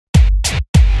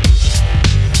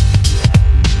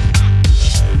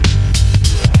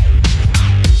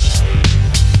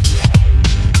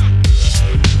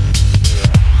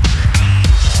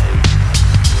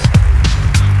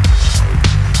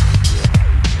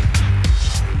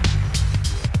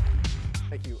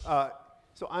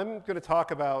So I'm going to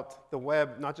talk about the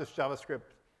web, not just JavaScript,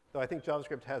 though I think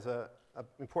JavaScript has an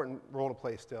important role to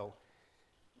play still.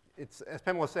 It's, as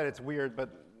Pamela said, it's weird, but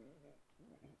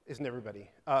isn't everybody?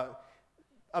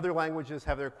 Other languages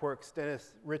have their quirks.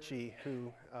 Dennis Ritchie,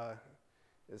 who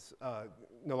is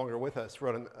no longer with us,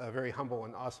 wrote a very humble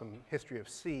and awesome history of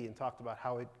C and talked about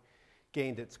how it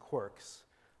gained its quirks,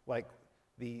 like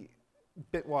the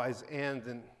bitwise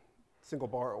and single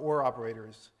bar or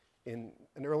operators in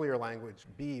an earlier language,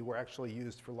 B, were actually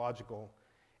used for logical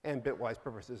and bitwise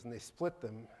purposes, and they split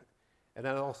them. And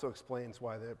that also explains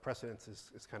why the precedence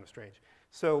is kind of strange.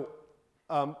 So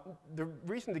the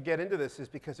reason to get into this is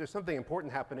because there's something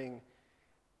important happening.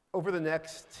 Over the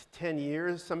next 10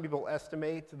 years, some people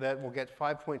estimate that we'll get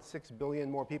 5.6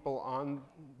 billion more people on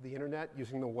the internet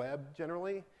using the web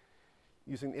generally,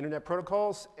 using internet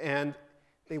protocols, and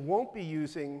they won't be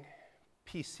using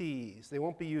PCs. They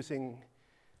won't be using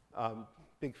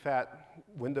big fat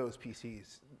Windows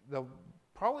PCs. They'll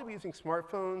probably be using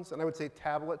smartphones, and I would say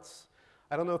tablets.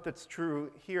 I don't know if that's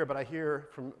true here, but I hear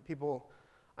from people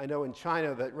I know in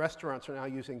China that restaurants are now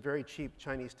using very cheap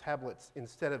Chinese tablets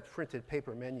instead of printed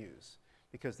paper menus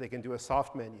because they can do a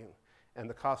soft menu, and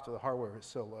the cost of the hardware is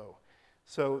so low.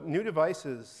 So new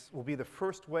devices will be the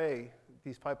first way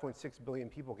these 5.6 billion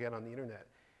people get on the internet,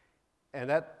 and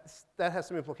that has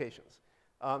some implications.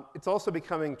 It's also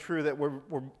becoming true that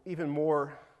we're even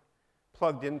more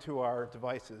plugged into our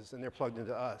devices, and they're plugged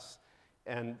into us.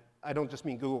 And I don't just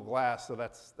mean Google Glass, so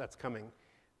that's coming.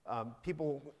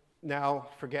 People now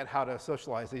forget how to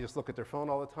socialize. They just look at their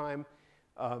phone all the time.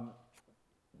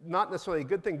 Not necessarily a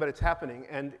good thing, but it's happening.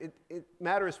 And it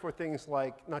matters for things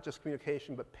like not just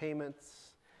communication, but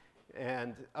payments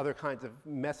and other kinds of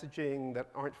messaging that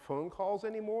aren't phone calls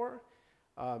anymore.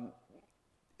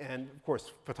 And of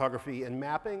course, photography and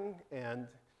mapping, and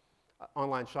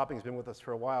online shopping has been with us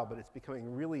for a while, but it's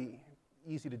becoming really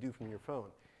easy to do from your phone.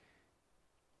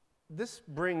 This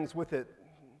brings with it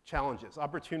challenges,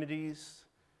 opportunities,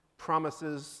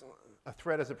 promises, a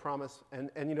threat as a promise, and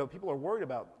you know, people are worried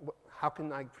about how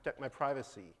can I protect my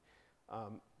privacy?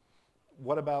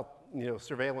 What about, you know,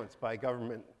 surveillance by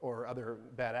government or other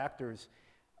bad actors?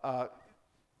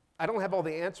 I don't have all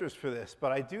the answers for this,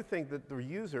 but I do think that the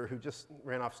user who just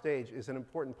ran off stage is an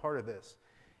important part of this.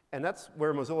 And that's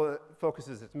where Mozilla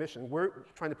focuses its mission. We're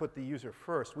trying to put the user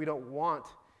first. We don't want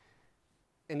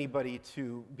anybody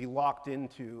to be locked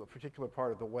into a particular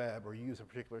part of the web or use a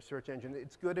particular search engine.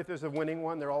 It's good if there's a winning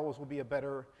one. There always will be a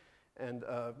better and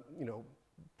you know,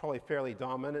 probably fairly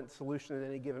dominant solution at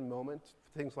any given moment.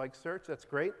 Things like search, that's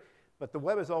great. But the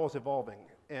web is always evolving.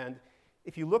 And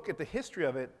if you look at the history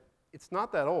of it, it's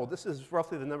not that old. This is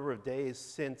roughly the number of days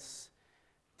since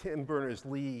Tim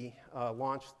Berners-Lee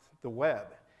launched the web.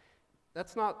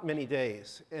 That's not many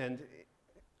days. And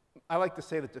I like to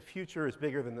say that the future is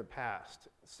bigger than the past.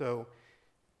 So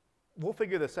we'll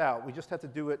figure this out. We just have to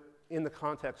do it in the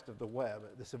context of the web,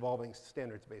 this evolving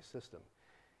standards-based system.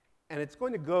 And it's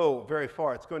going to go very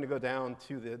far. It's going to go down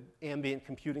to the ambient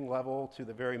computing level, to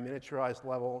the very miniaturized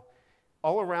level.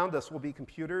 All around us will be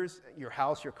computers, your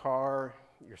house, your car,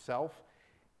 yourself.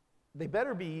 They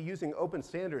better be using open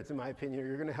standards, in my opinion, or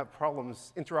you're going to have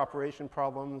problems, interoperation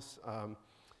problems,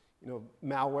 you know,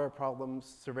 malware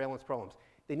problems, surveillance problems.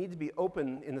 They need to be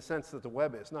open in the sense that the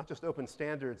web is, not just open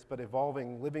standards, but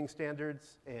evolving living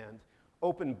standards and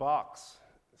open box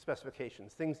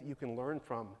specifications, things that you can learn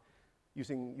from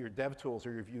using your dev tools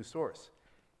or your view source.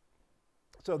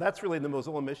 So that's really the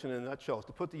Mozilla mission in a nutshell, is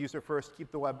to put the user first,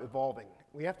 keep the web evolving.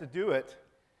 We have to do it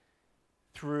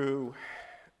through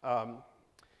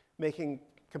making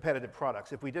competitive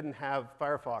products. If we didn't have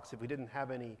Firefox, if we didn't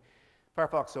have any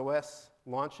Firefox OS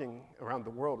launching around the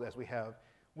world as we have,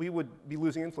 we would be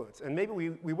losing influence. And maybe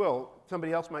we will.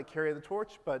 Somebody else might carry the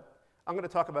torch, but I'm going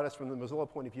to talk about us from the Mozilla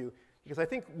point of view, because I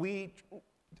think we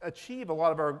achieve a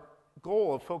lot of our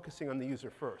goal of focusing on the user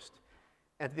first.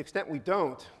 And to the extent we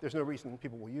don't, there's no reason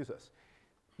people will use us.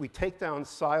 We take down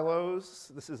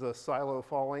silos. This is a silo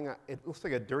falling. It looks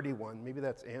like a dirty one. Maybe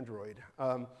that's Android.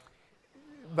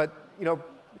 But you know,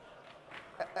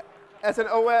 as an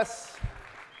OS,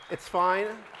 it's fine.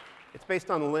 It's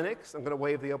based on Linux. I'm going to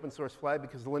wave the open source flag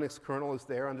because the Linux kernel is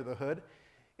there under the hood.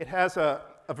 It has a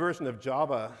version of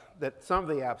Java that some of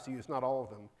the apps use, not all of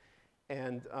them.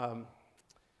 And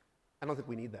I don't think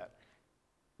we need that.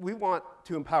 We want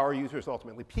to empower users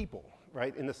ultimately, people,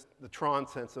 right? In the Tron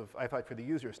sense of I fight for the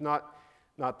users, not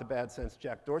the bad sense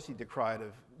Jack Dorsey decried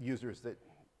of users that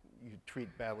you treat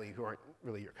badly who aren't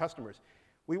really your customers.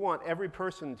 We want every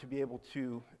person to be able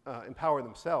to empower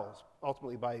themselves,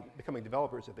 ultimately by becoming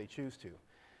developers if they choose to.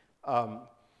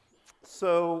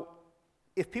 So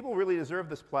if people really deserve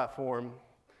this platform,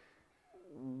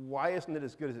 why isn't it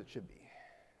as good as it should be?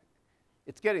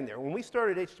 It's getting there. When we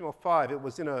started HTML5, it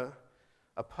was in a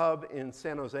pub in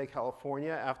San Jose,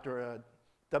 California, after a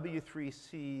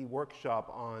W3C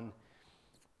workshop on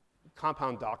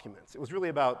compound documents. It was really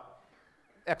about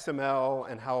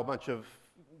XML and how a bunch of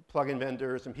plugin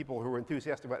vendors and people who were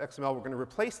enthusiastic about XML were going to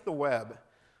replace the web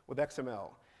with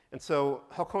XML. And so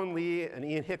Halcon Lee and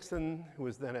Ian Hickson, who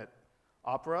was then at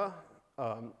Opera,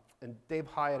 and Dave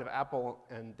Hyatt of Apple,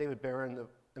 and David Barron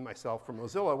and myself from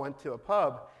Mozilla went to a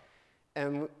pub,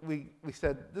 and we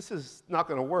said, this is not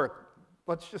going to work.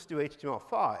 Let's just do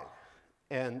HTML5.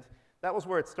 And that was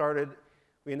where it started.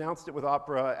 We announced it with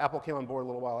Opera. Apple came on board a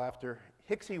little while after.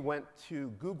 Hixie went to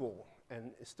Google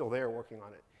and is still there working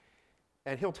on it.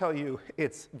 And he'll tell you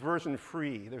it's version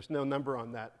free. There's no number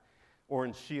on that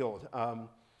orange shield.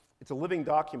 It's a living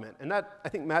document. And that, I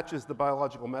think, matches the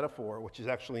biological metaphor, which is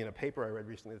actually in a paper I read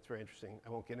recently that's very interesting. I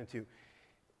won't get into.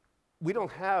 We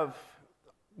don't have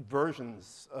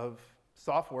versions of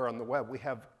software on the web. We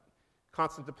have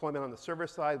constant deployment on the server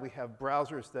side. We have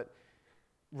browsers that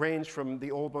range from the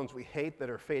old ones we hate that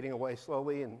are fading away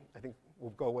slowly and I think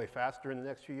will go away faster in the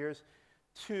next few years,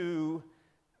 to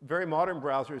very modern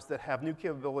browsers that have new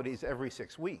capabilities every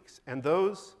 6 weeks. And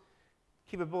those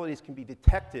capabilities can be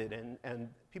detected, and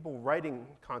people writing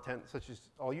content, such as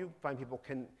all you fine people,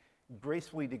 can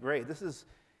gracefully degrade. This is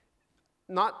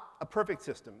not a perfect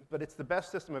system, but it's the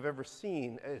best system I've ever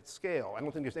seen at its scale. I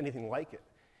don't think there's anything like it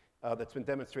that's been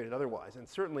demonstrated otherwise, and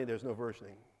certainly there's no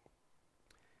versioning.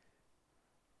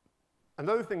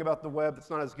 Another thing about the web that's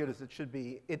not as good as it should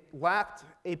be, it lacked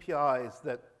APIs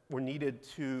that were needed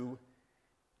to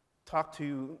talk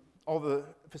to all the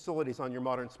facilities on your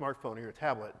modern smartphone or your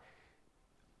tablet.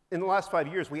 In the last 5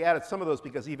 years, we added some of those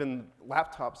because even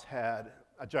laptops had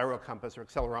a gyro compass or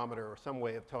accelerometer or some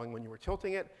way of telling when you were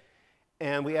tilting it.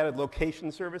 And we added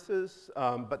location services,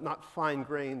 but not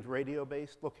fine-grained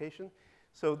radio-based location.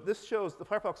 So this shows the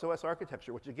Firefox OS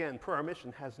architecture, which again, per our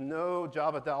mission, has no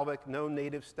Java Dalvik, no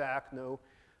native stack, no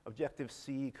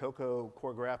Objective-C, Cocoa,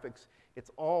 core graphics. It's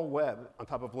all web on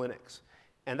top of Linux.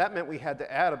 And that meant we had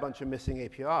to add a bunch of missing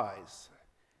APIs.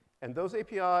 And those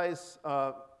APIs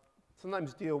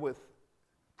sometimes deal with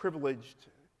privileged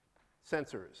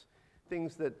sensors,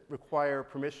 things that require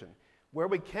permission. Where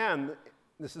we can,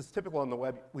 this is typical on the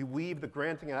web, we weave the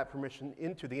granting of that permission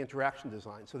into the interaction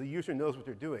design so the user knows what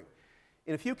they're doing.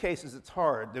 In a few cases, it's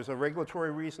hard. There's a regulatory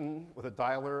reason with a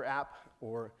dialer app,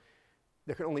 or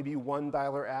there can only be one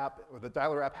dialer app, or the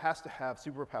dialer app has to have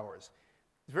superpowers.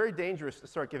 It's very dangerous to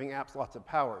start giving apps lots of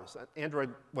powers.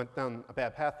 Android went down a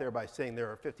bad path there by saying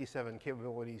there are 57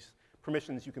 capabilities,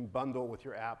 permissions you can bundle with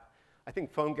your app. I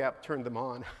think PhoneGap turned them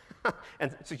on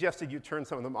and suggested you turn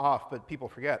some of them off, but people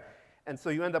forget. And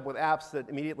so you end up with apps that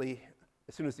immediately,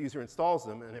 as soon as the user installs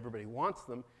them and everybody wants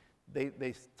them,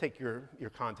 they take your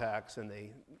contacts and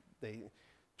they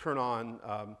turn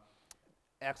on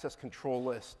access control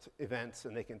list events,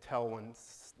 and they can tell when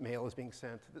mail is being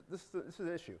sent. This is an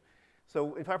issue.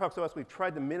 So in Firefox OS, we've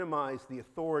tried to minimize the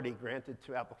authority granted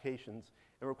to applications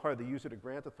and require the user to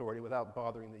grant authority without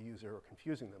bothering the user or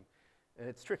confusing them. And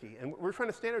it's tricky. And we're trying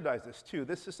to standardize this, too.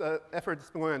 This is an effort that's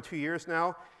been going on 2 years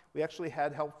now. We actually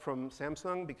had help from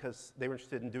Samsung because they were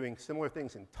interested in doing similar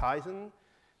things in Tizen,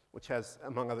 which has,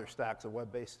 among other stacks, a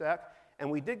web-based stack. And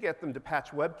we did get them to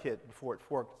patch WebKit before it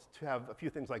forked to have a few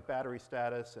things like battery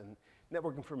status and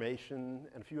network information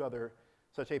and a few other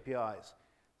such APIs.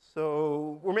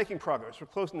 So we're making progress. We're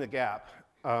closing the gap.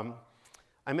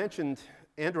 I mentioned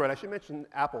Android. I should mention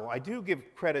Apple. I do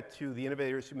give credit to the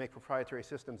innovators who make proprietary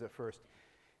systems at first.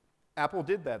 Apple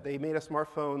did that. They made a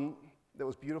smartphone that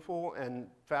was beautiful and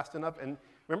fast enough. And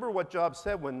remember what Jobs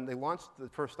said when they launched the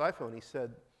first iPhone. He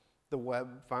said, the web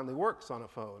finally works on a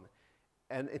phone.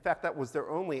 And in fact, that was their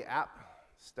only app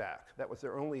stack. That was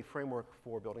their only framework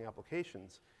for building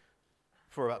applications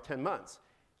for about 10 months.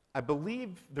 I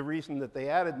believe the reason that they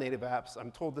added native apps,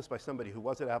 I'm told this by somebody who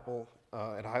was at Apple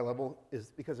at a high level,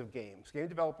 is because of games. Game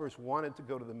developers wanted to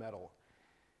go to the metal.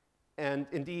 And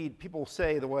indeed, people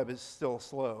say the web is still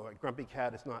slow. A grumpy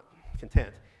cat is not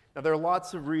content. Now, there are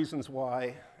lots of reasons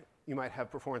why you might have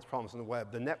performance problems on the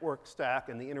web. The network stack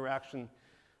and the interaction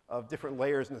of different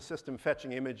layers in the system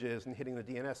fetching images and hitting the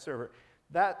DNS server,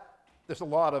 there's a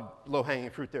lot of low-hanging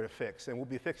fruit there to fix. And we'll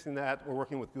be fixing that. We're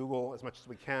working with Google as much as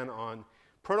we can on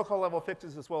protocol level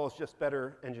fixes as well as just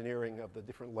better engineering of the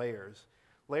different layers.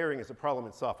 Layering is a problem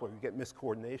in software. You get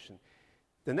miscoordination.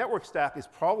 The network stack is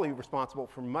probably responsible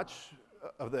for much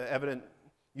of the evident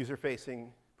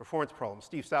user-facing performance problems.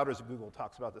 Steve Souders of Google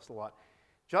talks about this a lot.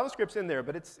 JavaScript's in there,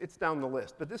 but it's down the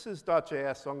list. But this is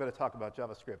dotJS, so I'm going to talk about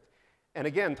JavaScript. And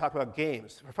again, talk about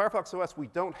games. For Firefox OS, we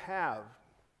don't have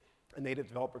a native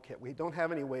developer kit. We don't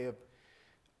have any way of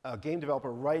a game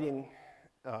developer writing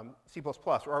C++. We're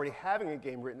already having a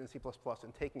game written in C++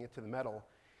 and taking it to the metal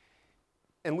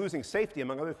and losing safety,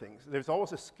 among other things. There's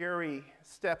always a scary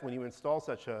step when you install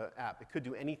such an app. It could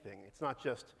do anything. It's not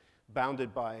just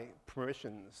bounded by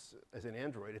permissions, as in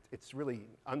Android. It's really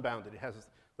unbounded. It has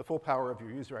the full power of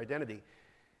your user identity.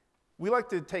 We like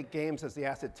to take games as the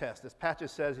acid test. As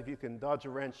Patches says, if you can dodge a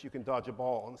wrench, you can dodge a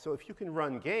ball. And so if you can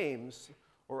run games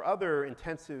or other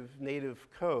intensive native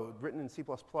code written in C++,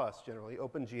 generally,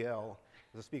 OpenGL,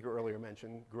 as the speaker earlier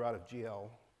mentioned, grew out of GL.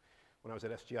 When I was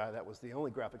at SGI, that was the only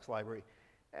graphics library,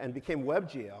 and became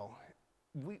WebGL.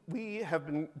 We have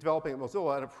been developing at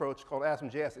Mozilla an approach called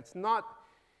ASM.js. It's not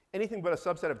anything but a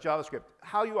subset of JavaScript.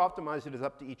 How you optimize it is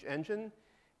up to each engine.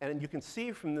 And you can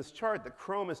see from this chart that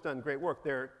Chrome has done great work.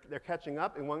 They're catching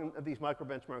up. In one of these micro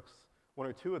benchmarks, one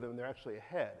or two of them, they're actually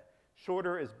ahead.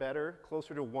 Shorter is better.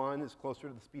 Closer to 1 is closer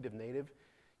to the speed of native.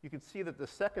 You can see that the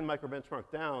second micro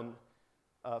benchmark down,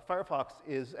 Firefox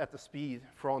is at the speed,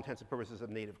 for all intents and purposes,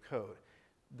 of native code.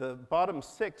 The bottom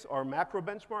 6 are macro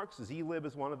benchmarks. zlib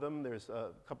is one of them. There's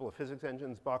a couple of physics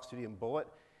engines, Box2D and Bullet.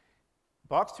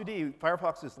 Box2D,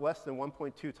 Firefox is less than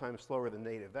 1.2 times slower than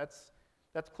native.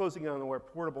 That's closing in on where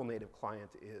portable native client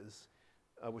is,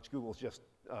 which Google's just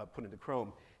put into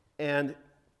Chrome. And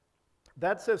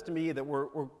that says to me that we're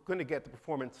going to get the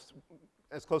performance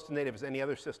as close to native as any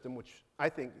other system, which I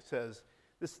think says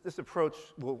this approach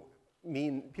will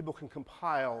mean people can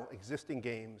compile existing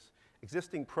games,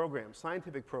 existing programs,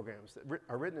 scientific programs that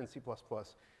are written in C++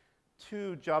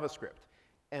 to JavaScript.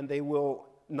 And they will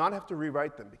not have to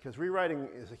rewrite them, because rewriting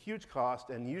is a huge cost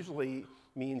and usually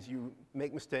means you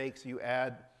make mistakes, you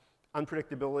add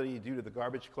unpredictability due to the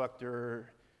garbage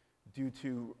collector, due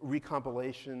to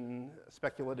recompilation,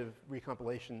 speculative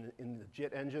recompilation in the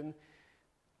JIT engine.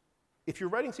 If you're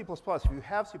writing C++, if you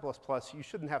have C++, you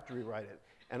shouldn't have to rewrite it.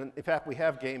 And in fact, we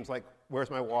have games like Where's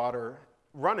My Water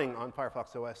running on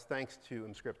Firefox OS thanks to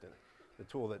Emscripten, the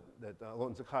tool that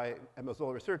Alon Zakai at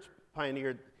Mozilla Research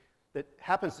pioneered that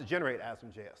happens to generate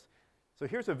ASM.js. So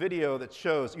here's a video that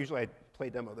shows, usually I play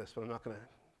demo this, but I'm not going to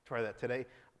try that today.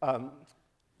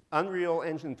 Unreal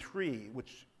Engine 3,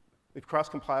 which we've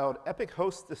cross-compiled. Epic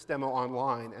hosts this demo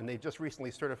online, and they've just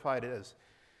recently certified it as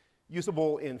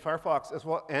usable in Firefox as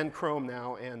well, and Chrome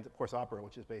now, and of course Opera,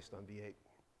 which is based on V8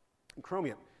 and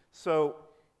Chromium. So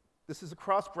this is a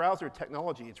cross-browser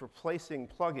technology. It's replacing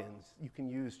plugins. You can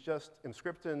use just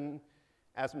Emscripten,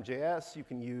 ASM.js. You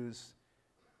can use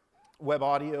web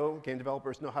audio. Game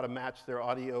developers know how to match their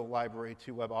audio library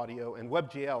to web audio. And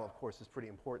WebGL, of course, is pretty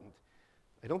important.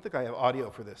 I don't think I have audio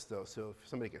for this, though, so if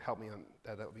somebody could help me on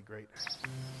that, that would be great.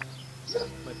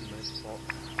 Might be my fault.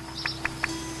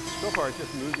 So far, it's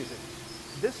just mood music.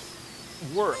 This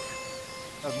work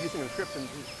of using Emscripten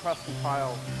to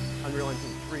cross-compile Unreal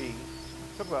Engine 3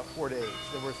 took about 4 days.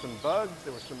 There were some bugs.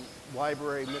 There were some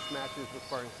library mismatches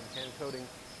requiring some hand coding.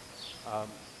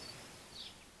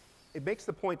 It makes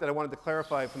the point that I wanted to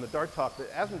clarify from the Dart talk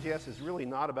that ASM.js is really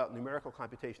not about numerical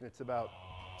computation. It's about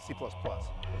C++ or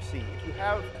C. If you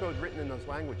have code written in those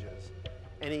languages,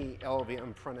 any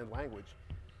LLVM front-end language,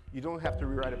 you don't have to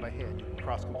rewrite it by hand. You can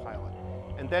cross-compile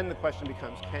it. And then the question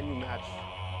becomes, can you match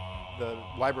the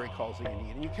library calls that you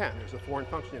need? And you can. There's a foreign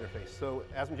function interface. So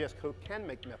ASM.js code can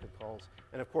make method calls.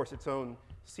 And of course, its own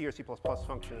C or C++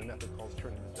 function and method calls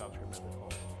turn into JavaScript method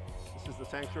calls. This is the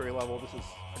sanctuary level. This is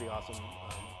pretty awesome.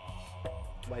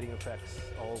 Lighting effects,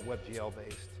 all WebGL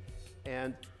based.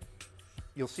 And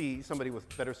you'll see somebody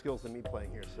with better skills than me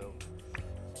playing here, so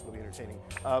it'll be entertaining.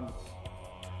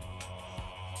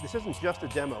 This isn't just a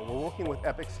demo. We're working with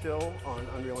Epic still on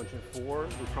Unreal Engine 4.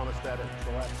 We promised that at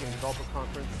the last Game Developer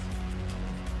Conference.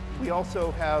 We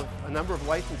also have a number of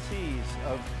licensees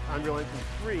of Unreal Engine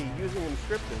 3 using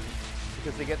Emscripten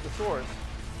because they get the source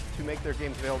to make their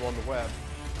games available on the web.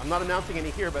 I'm not announcing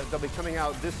any here, but they'll be coming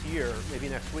out this year, maybe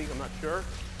next week, I'm not sure.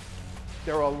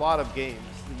 There are a lot of games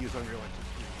that use Unreal Engine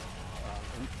 3.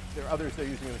 And there are others that are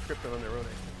using Emscripten on their own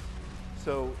engines.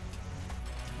 So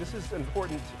this is an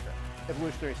important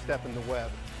evolutionary step in the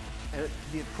web. And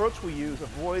the approach we use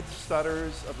avoids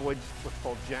stutters, avoids what's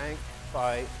called jank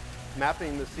by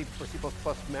mapping the C for C++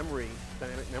 memory,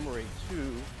 dynamic memory, to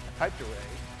a typed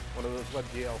array, one of those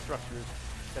WebGL structures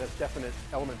that has definite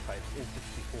element types.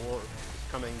 In64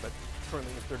 is coming, but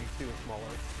currently in 32 and smaller.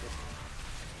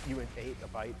 Uint8, a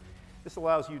byte. This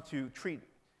allows you to treat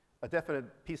a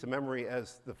definite piece of memory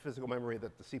as the physical memory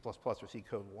that the C++ or C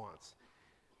code wants.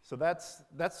 So that's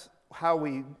how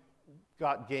we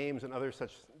got games and other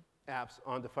such apps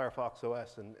onto Firefox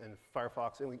OS and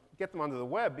Firefox, and we get them onto the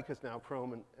web because now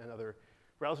Chrome and other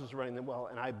browsers are running them well.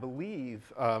 And I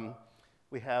believe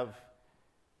we have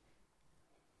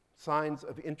signs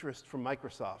of interest from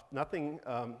Microsoft. Nothing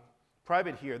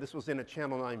private here. This was in a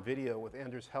Channel 9 video with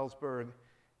Anders Hellsberg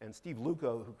and Steve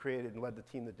Luco, who created and led the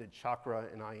team that did Chakra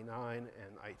in IE9 and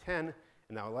IE10 and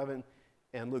now 11,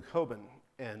 and Luke Hoban.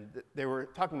 And they were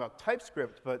talking about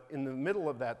TypeScript, but in the middle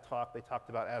of that talk, they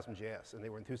talked about ASM.js, and they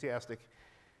were enthusiastic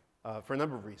for a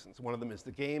number of reasons. One of them is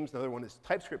the games. Another one is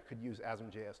TypeScript could use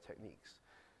ASM.js techniques.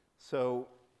 So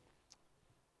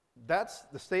that's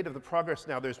the state of the progress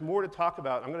now. There's more to talk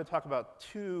about. I'm going to talk about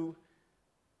two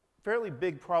fairly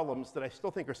big problems that I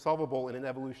still think are solvable in an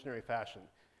evolutionary fashion.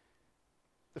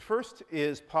 The first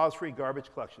is pause-free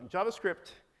garbage collection.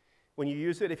 JavaScript, when you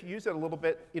use it, if you use it a little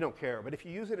bit, you don't care. But if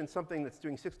you use it in something that's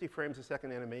doing 60 frames a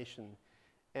second animation,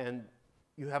 and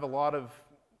you have a lot of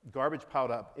garbage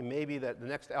piled up, it may be that the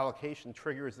next allocation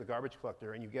triggers the garbage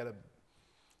collector, and you get a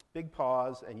big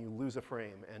pause, and you lose a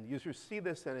frame. And users see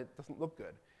this, and it doesn't look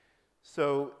good.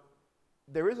 So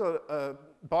there is a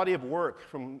body of work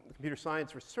from computer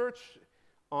science research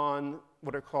on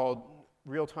what are called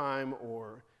real-time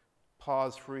or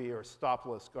pause-free or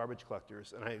stopless garbage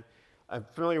collectors. And I'm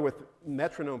familiar with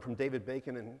Metronome from David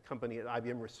Bacon and company at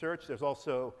IBM Research. There's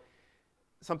also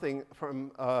something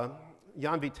from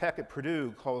Jan Vitek at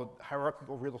Purdue called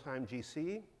hierarchical real-time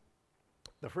GC.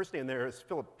 The first name there is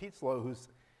Philip Pietzlow, who's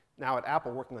now at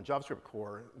Apple working on JavaScript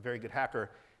core, a very good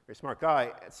hacker, very smart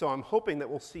guy. So I'm hoping that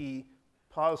we'll see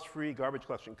pause-free garbage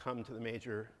collection come to the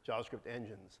major JavaScript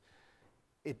engines.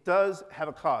 It does have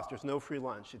a cost. There's no free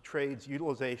lunch. It trades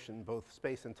utilization, both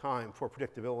space and time, for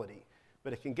predictability.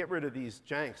 But it can get rid of these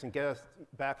janks and get us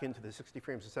back into the 60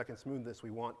 frames a second smoothness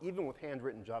we want, even with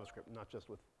handwritten JavaScript, not just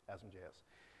with ASM.js.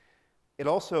 It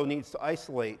also needs to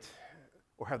isolate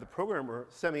or have the programmer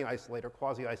semi-isolate or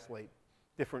quasi-isolate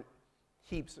different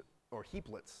heaps or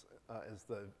heaplets, as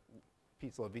the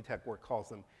Pietzlow VTech work calls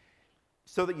them,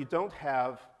 so that you don't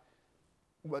have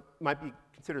what might be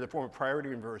considered a form of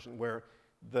priority inversion, where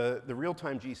the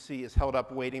real-time GC is held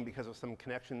up waiting because of some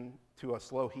connection to a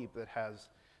slow heap that has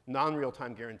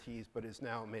non-real-time guarantees, but is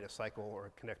now made a cycle or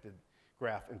a connected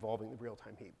graph involving the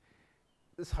real-time heap.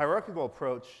 This hierarchical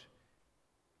approach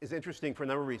is interesting for a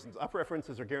number of reasons. Up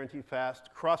references are guaranteed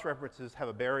fast. Cross references have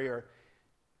a barrier.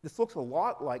 This looks a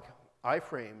lot like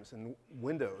iframes and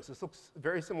Windows. This looks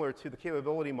very similar to the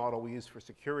capability model we use for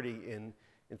security in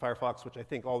Firefox, which I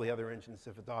think all the other engines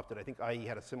have adopted. I think IE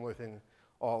had a similar thing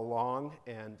all along,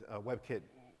 and WebKit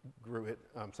grew it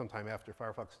sometime after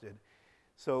Firefox did.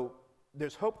 So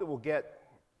there's hope that we'll get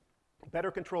better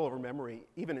control over memory,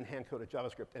 even in hand-coded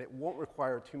JavaScript, and it won't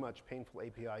require too much painful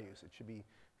API use. It should be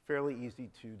fairly easy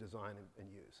to design and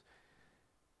use.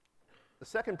 The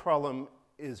second problem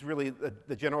is really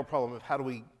the general problem of how do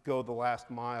we go the last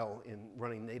mile in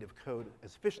running native code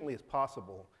as efficiently as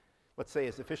possible. Let's say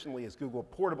as efficiently as Google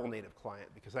Portable Native Client,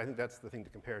 because I think that's the thing to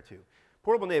compare to.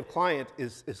 Portable Native Client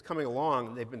is coming along,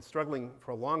 and they've been struggling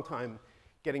for a long time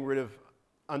getting rid of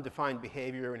undefined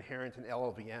behavior inherent in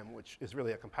LLVM, which is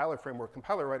really a compiler framework.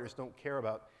 Compiler writers don't care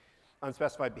about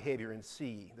unspecified behavior in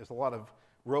C. There's a lot of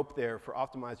rope there for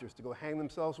optimizers to go hang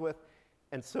themselves with.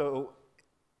 And so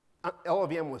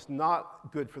LLVM was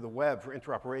not good for the web for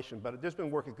interoperation, but there's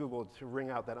been work at Google to wring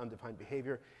out that undefined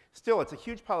behavior. Still, it's a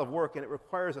huge pile of work, and it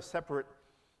requires a separate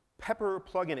Pepper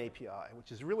plugin API,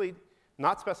 which is really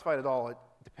not specified at all. It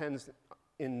depends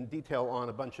in detail on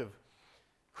a bunch of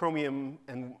Chromium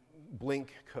and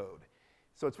Blink code.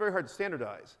 So it's very hard to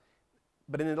standardize.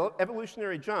 But in an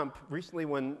evolutionary jump, recently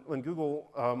when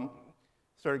Google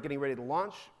started getting ready to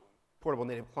launch Portable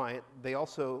Native Client, they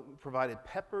also provided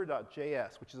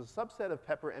pepper.js, which is a subset of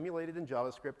Pepper emulated in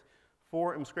JavaScript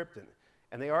for Emscripten.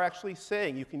 And they are actually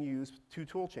saying you can use two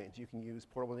tool chains. You can use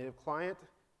Portable Native Client,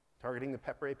 targeting the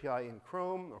Pepper API in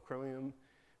Chrome or Chromium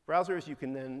browsers. You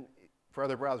can then, for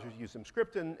other browsers, use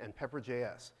Emscripten and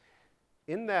Pepper.js.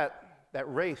 In that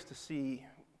race to see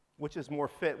which is more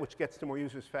fit, which gets to more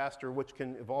users faster, which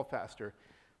can evolve faster,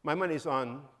 my money's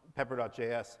on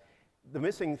Pepper.js. The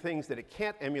missing things that it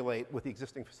can't emulate with the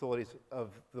existing facilities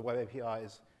of the web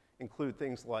APIs include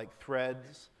things like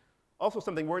threads. Also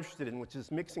something we're interested in, which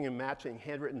is mixing and matching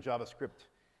handwritten JavaScript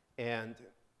and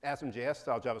ASM.js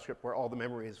style JavaScript, where all the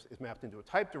memory is mapped into a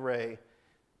typed array,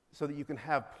 so that you can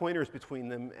have pointers between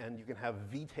them and you can have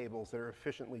V-tables that are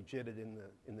efficiently JITted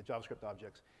in the JavaScript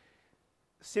objects.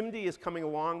 SIMD is coming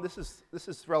along. This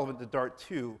is relevant to Dart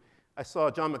too. I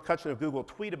saw John McCutcheon of Google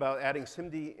tweet about adding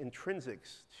SIMD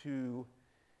intrinsics to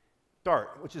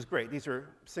Dart, which is great. These are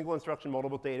single instruction,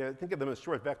 multiple data. Think of them as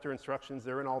short vector instructions.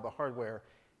 They're in all the hardware.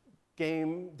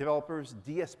 Game developers,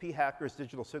 DSP hackers,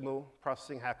 digital signal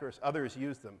processing hackers, others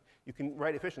use them. You can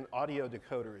write efficient audio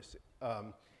decoders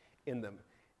in them.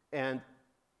 And,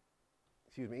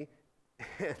 excuse me,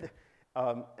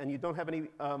 and you don't have any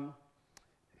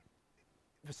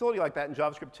facility like that in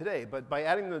JavaScript today. But by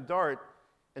adding the Dart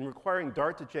and requiring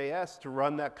dotJS to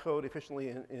run that code efficiently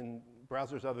in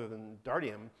browsers other than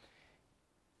Dartium,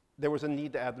 there was a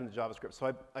need to add them to JavaScript.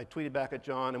 So I tweeted back at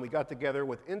John, and we got together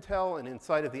with Intel and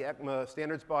inside of the ECMA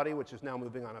standards body, which is now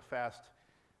moving on a fast,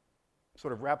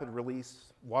 sort of rapid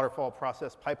release, waterfall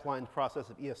process, pipeline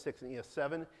process of ES6 and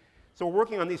ES7. So we're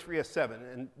working on these for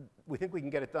ES7, and we think we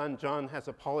can get it done. John has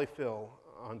a polyfill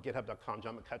on github.com,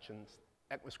 John McCutcheon's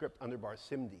ECMAScript underbar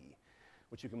SIMD,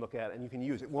 which you can look at and you can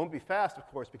use. It won't be fast, of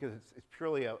course, because it's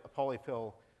purely a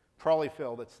polyfill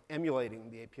that's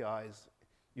emulating the APIs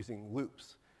using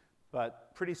loops.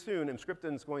 But pretty soon,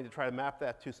 Emscripten is going to try to map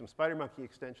that to some SpiderMonkey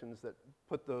extensions that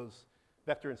put those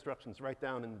vector instructions right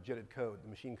down in the JITted code, the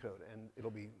machine code, and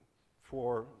it'll be 3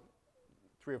 or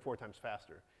 4 times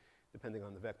faster, depending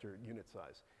on the vector unit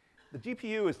size. The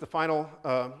GPU is the final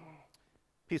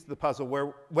piece of the puzzle,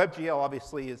 where WebGL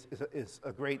obviously is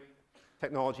a great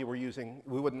technology we're using.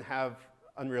 We wouldn't have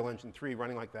Unreal Engine 3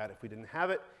 running like that if we didn't have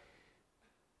it.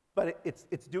 But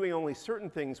it's doing only certain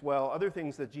things well. Other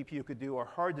things that GPU could do are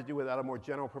hard to do without a more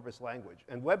general purpose language.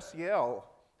 And WebCL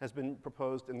has been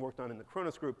proposed and worked on in the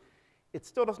Kronos group. It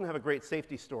still doesn't have a great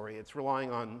safety story. It's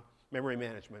relying on memory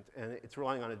management, and it's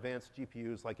relying on advanced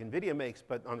GPUs like NVIDIA makes,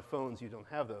 but on phones you don't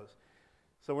have those.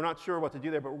 So we're not sure what to do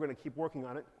there, but we're going to keep working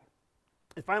on it.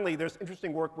 And finally, there's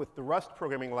interesting work with the Rust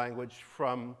programming language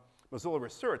from Mozilla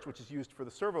Research, which is used for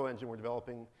the servo engine we're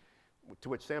developing, to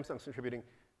which Samsung's contributing.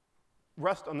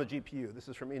 Rust on the GPU. This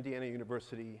is from Indiana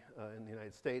University in the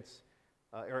United States.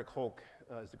 Eric Holk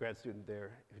is the grad student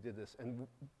there who did this. And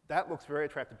that looks very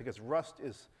attractive because Rust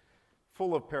is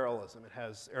full of parallelism. It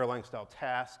has Erlang-style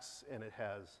tasks, and it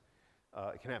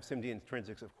can have SIMD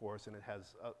intrinsics, of course, and it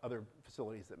has other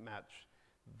facilities that match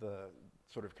the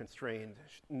sort of constrained,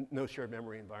 no shared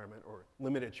memory environment or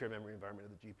limited shared memory environment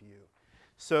of the GPU.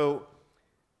 So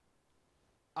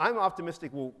I'm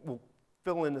optimistic we'll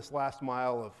fill in this last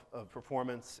mile of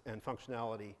performance and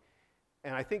functionality.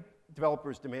 And I think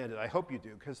developers demand it. I hope you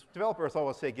do, because developers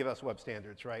always say, give us web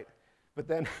standards, right? But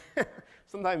then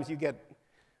sometimes you get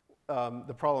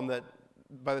the problem that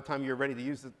by the time you're ready to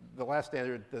use the last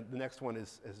standard, the next one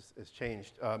is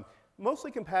changed. Mostly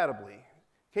compatibly.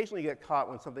 Occasionally you get caught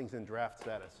when something's in draft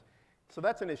status. So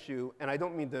that's an issue, and I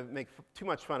don't mean to make too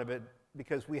much fun of it,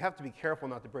 because we have to be careful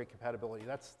not to break compatibility.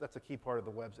 That's a key part of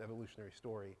the web's evolutionary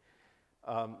story.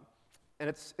 And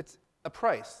it's a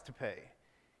price to pay.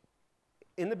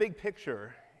 In the big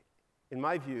picture, in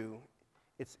my view,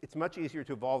 it's much easier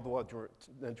to evolve the web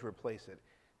than to replace it.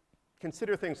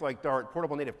 Consider things like Dart,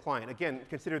 Portable Native Client. Again,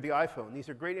 consider the iPhone. These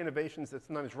are great innovations that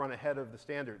sometimes run ahead of the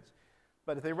standards.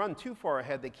 But if they run too far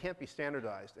ahead, they can't be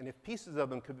standardized. And if pieces of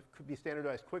them could be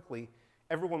standardized quickly,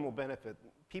 everyone will benefit.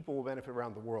 People will benefit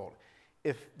around the world.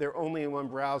 If they're only in one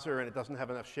browser and it doesn't have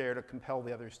enough share to compel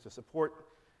the others to support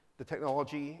the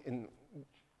technology in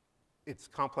its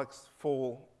complex,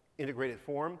 full, integrated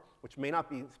form, which may not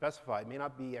be specified, may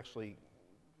not be actually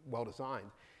well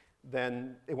designed,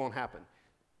 then it won't happen.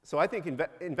 So I think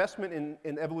investment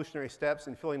in evolutionary steps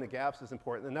and filling the gaps is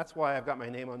important, and that's why I've got my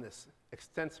name on this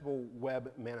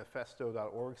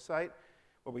extensiblewebmanifesto.org site,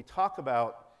 where we talk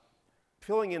about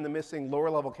filling in the missing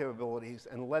lower-level capabilities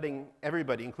and letting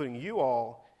everybody, including you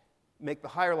all, make the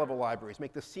higher-level libraries,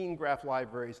 make the scene graph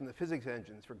libraries and the physics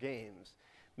engines for games,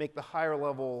 make the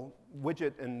higher-level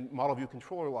widget and model view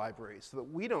controller libraries, so that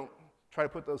we don't try to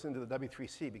put those into the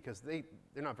W3C, because they're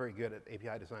not very good at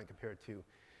API design compared to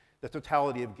the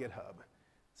totality of GitHub.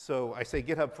 So I say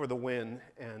GitHub for the win,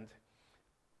 and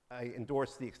I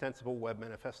endorse the Extensible Web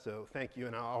Manifesto. Thank you,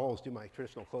 and I'll always do my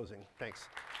traditional closing. Thanks.